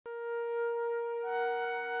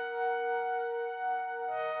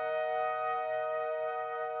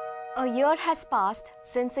A year has passed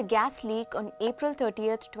since a gas leak on April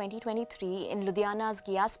 30th, 2023 in Ludhiana's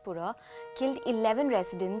Giaspura killed 11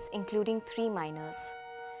 residents including 3 minors.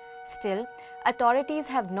 Still, authorities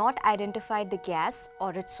have not identified the gas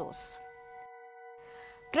or its source.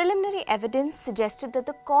 Preliminary evidence suggested that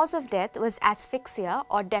the cause of death was asphyxia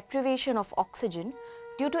or deprivation of oxygen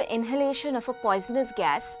due to inhalation of a poisonous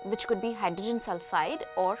gas which could be hydrogen sulfide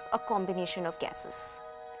or a combination of gases.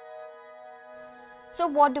 So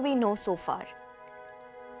what do we know so far?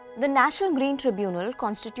 The National Green Tribunal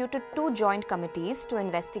constituted 2 joint committees to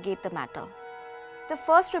investigate the matter. The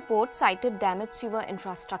first report cited damaged sewer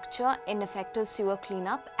infrastructure, ineffective sewer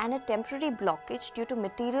cleanup and a temporary blockage due to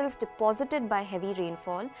materials deposited by heavy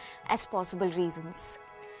rainfall as possible reasons.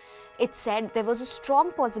 It said there was a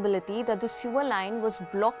strong possibility that the sewer line was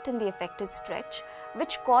blocked in the affected stretch,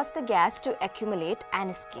 which caused the gas to accumulate and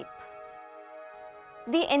escape.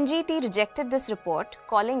 The NGT rejected this report,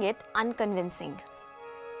 calling it unconvincing.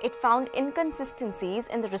 It found inconsistencies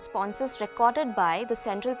in the responses recorded by the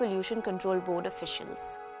Central Pollution Control Board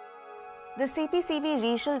officials. The CPCB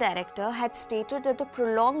Regional Director had stated that the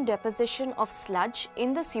prolonged deposition of sludge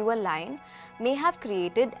in the sewer line may have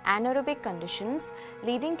created anaerobic conditions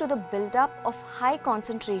leading to the buildup of high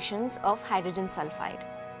concentrations of hydrogen sulfide.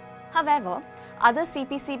 However, other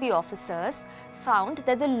CPCB officers found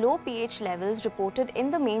that the low pH levels reported in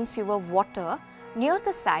the main sewer water near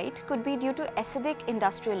the site could be due to acidic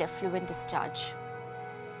industrial effluent discharge.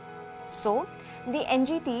 So, the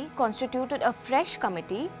NGT constituted a fresh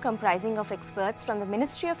committee comprising of experts from the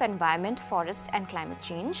Ministry of Environment, Forest and Climate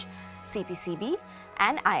Change, CPCB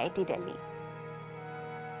and IIT Delhi.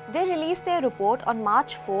 They released their report on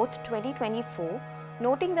March 4, 2024,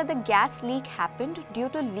 noting that the gas leak happened due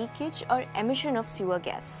to leakage or emission of sewer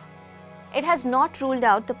gas. It has not ruled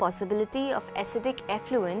out the possibility of acidic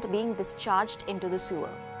effluent being discharged into the sewer.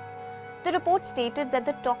 The report stated that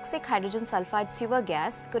the toxic hydrogen sulfide sewer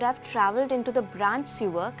gas could have travelled into the branch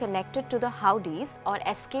sewer connected to the howdies or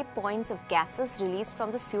escape points of gases released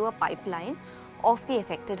from the sewer pipeline of the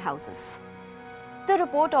affected houses. The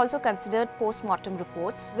report also considered post-mortem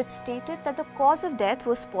reports which stated that the cause of death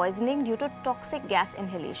was poisoning due to toxic gas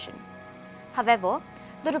inhalation. However,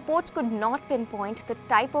 the reports could not pinpoint the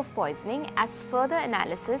type of poisoning as further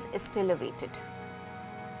analysis is still awaited.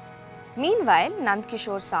 Meanwhile,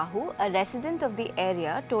 Nandkishore Sahu, a resident of the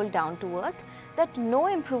area, told Down to Earth that no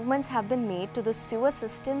improvements have been made to the sewer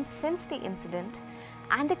system since the incident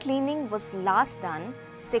and the cleaning was last done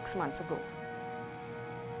 6 months ago.